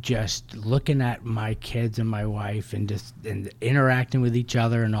 just looking at my kids and my wife, and interacting with each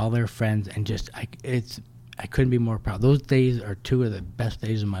other and all their friends, and I couldn't be more proud. Those days are two of the best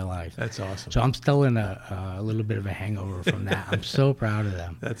days of my life. That's awesome. So I'm still in a little bit of a hangover from that. I'm so proud of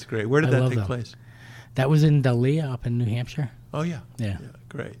them. That's great. Where did that take place? That was in Dalia up in New Hampshire. Oh, yeah. Yeah.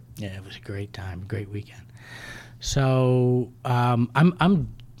 Great. Yeah, it was a great time, great weekend. So I'm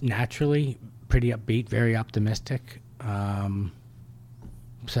naturally pretty upbeat, very optimistic.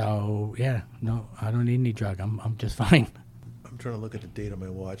 So yeah, no, I don't need any drug. I'm just fine. I'm trying to look at the date on my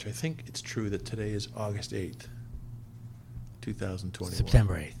watch. I think it's true that today is August 8th, 2021.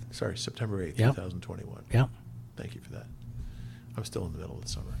 September 8th. Sorry, September 8th, Yep. 2021. Yep. Thank you for that. I'm still in the middle of the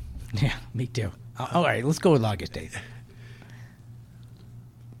summer. Yeah, me too. All right, let's go with August 8th.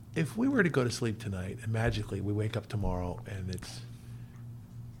 If we were to go to sleep tonight and magically we wake up tomorrow and it's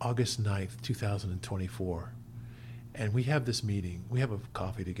August 9th, 2024, and we have this meeting, we have a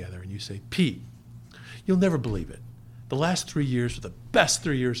coffee together, and you say, "Pete, you'll never believe it. The last 3 years were the best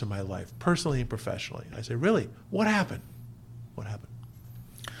 3 years of my life, personally and professionally." I say, "Really? What happened?" What happened?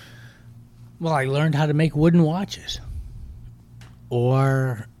 Well, I learned how to make wooden watches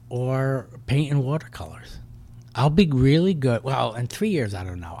or paint in watercolors. I'll be really good. Well, in 3 years, I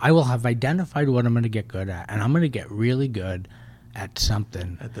don't know. I will have identified what I'm going to get good at, and I'm going to get really good at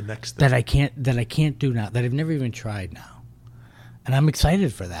something At the next thing. that I can't do now, that I've never even tried now, and I'm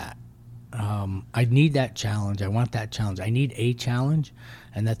excited for that. I need that challenge. I want that challenge. I need a challenge,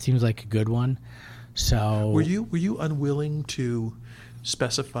 and that seems like a good one. So Were you unwilling to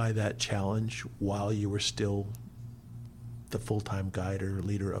specify that challenge while you were still the full-time guide or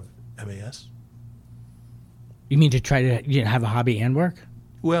leader of MAS? You mean to try to have a hobby and work?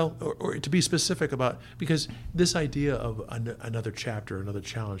 Well, or to be specific about, because this idea of another chapter, another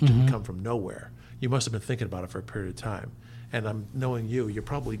challenge didn't come from nowhere. You must have been thinking about it for a period of time. And I'm knowing you're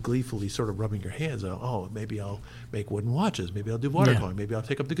probably gleefully sort of rubbing your hands on, oh, maybe I'll make wooden watches. Maybe I'll do watercoloring. Maybe I'll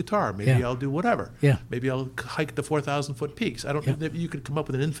take up the guitar. Maybe I'll do whatever. Yeah. Maybe I'll hike the 4,000-foot peaks. I don't. You could come up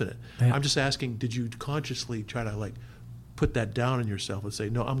with an infinite. Yeah. I'm just asking, did you consciously try to put that down in yourself and say,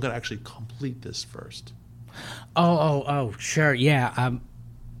 no, I'm going to actually complete this first? Oh, sure, yeah.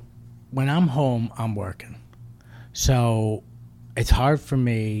 When I'm home, I'm working, so it's hard for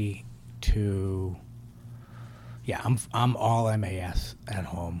me to. Yeah, I'm all MAS at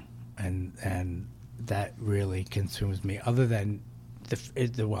home, and that really consumes me. Other than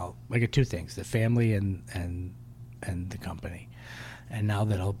I got two things: the family and the company. And now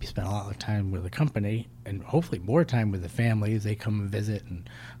that I'll be spending a lot of time with the company, and hopefully more time with the family as they come and visit and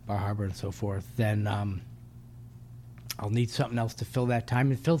Bar Harbor and so forth, then I'll need something else to fill that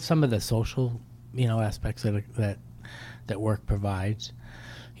time and fill some of the social, aspects that work provides.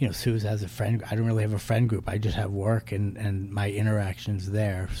 Suze has a friend. I don't really have a friend group. I just have work and my interactions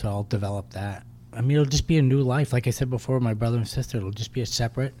there. So I'll develop that. I mean, it'll just be a new life. Like I said before, my brother and sister, it'll just be a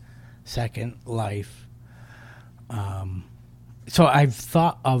separate second life. So I've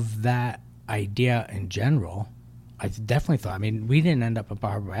thought of that idea in general. I've definitely thought. I mean, we didn't end up at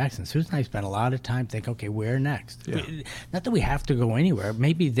Bar Harbor by accident. Susan and I spent a lot of time thinking, okay, where next? Yeah. Not that we have to go anywhere.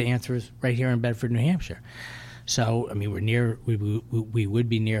 Maybe the answer is right here in Bedford, New Hampshire. So, I mean, we're near. We would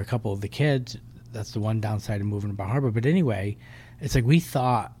be near a couple of the kids. That's the one downside of moving to Bar Harbor. But anyway, it's like we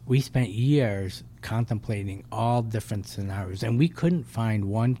spent years contemplating all different scenarios, and we couldn't find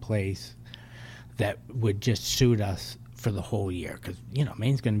one place that would just suit us for the whole year, because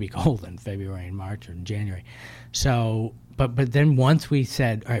Maine's going to be cold in February and March or in January. So, but then once we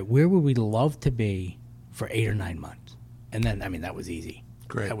said, all right, where would we love to be for 8 or 9 months? And then, I mean, that was easy.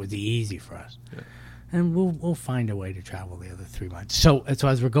 Great. That was easy for us. Yeah. And we'll find a way to travel the other 3 months. So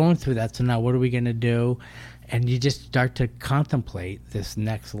as we're going through that, so now what are we going to do? And you just start to contemplate this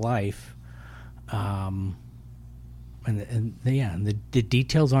next life. And the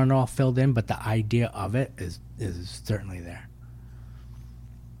details aren't all filled in, but the idea of it is certainly there.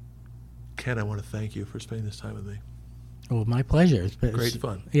 Ken, I want to thank you for spending this time with me. Well, my pleasure. It's Great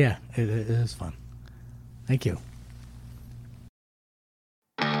fun. Yeah, it is fun. Thank you.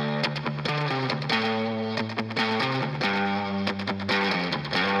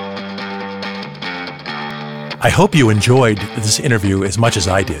 I hope you enjoyed this interview as much as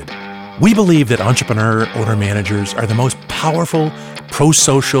I did. We believe that entrepreneur owner-managers are the most powerful,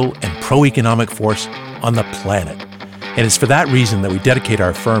 pro-social, and pro-economic force on the planet. And it's for that reason that we dedicate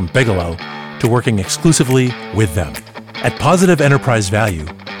our firm, Bigelow, to working exclusively with them. At Positive Enterprise Value,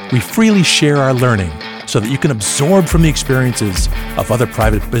 we freely share our learning so that you can absorb from the experiences of other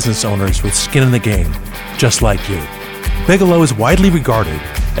private business owners with skin in the game, just like you. Bigelow is widely regarded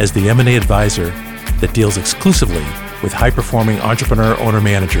as the M&A advisor that deals exclusively with high-performing entrepreneur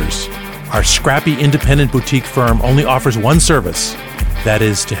owner-managers. Our scrappy independent boutique firm only offers one service, that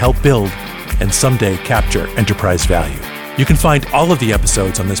is to help build and someday capture enterprise value. You can find all of the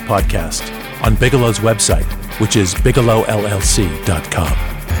episodes on this podcast on Bigelow's website, which is bigelowllc.com.